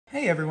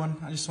Hey everyone,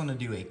 I just want to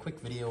do a quick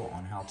video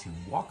on how to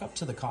walk up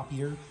to the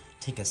copier,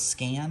 take a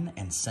scan,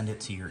 and send it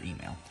to your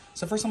email.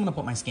 So first I'm going to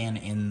put my scan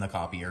in the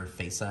copier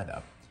face side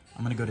up.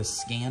 I'm going to go to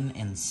scan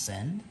and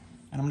send,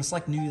 and I'm going to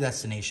select new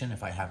destination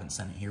if I haven't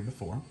sent it here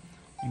before,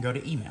 and go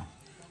to email.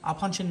 I'll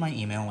punch in my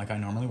email like I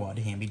normally would,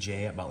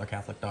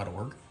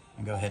 hambij@butlercatholic.org,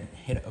 and go ahead and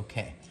hit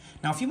OK.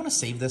 Now if you want to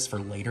save this for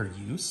later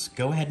use,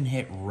 go ahead and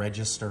hit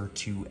register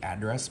to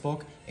address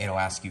book. It'll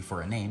ask you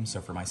for a name,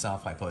 so for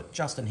myself I put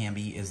Justin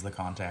Hamby is the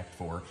contact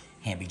for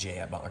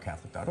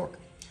hambij@butlercatholic.org.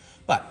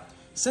 But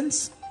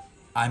since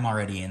I'm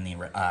already in the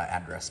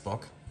address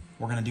book,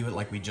 we're going to do it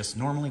like we just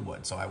normally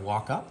would. So I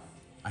walk up,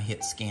 I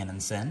hit scan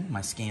and send.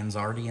 My scan's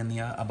already in the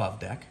above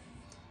deck.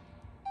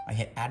 I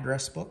hit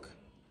address book.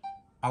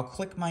 I'll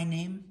click my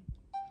name,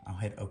 I'll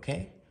hit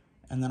OK,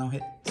 and then I'll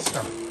hit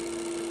start.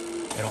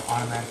 It'll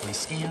automatically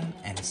scan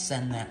and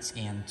send that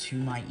scan to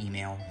my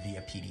email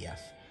via PDF.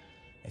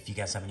 If you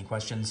guys have any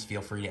questions,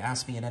 feel free to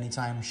ask me at any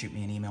time. Shoot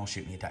me an email,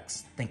 shoot me a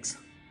text. Thanks.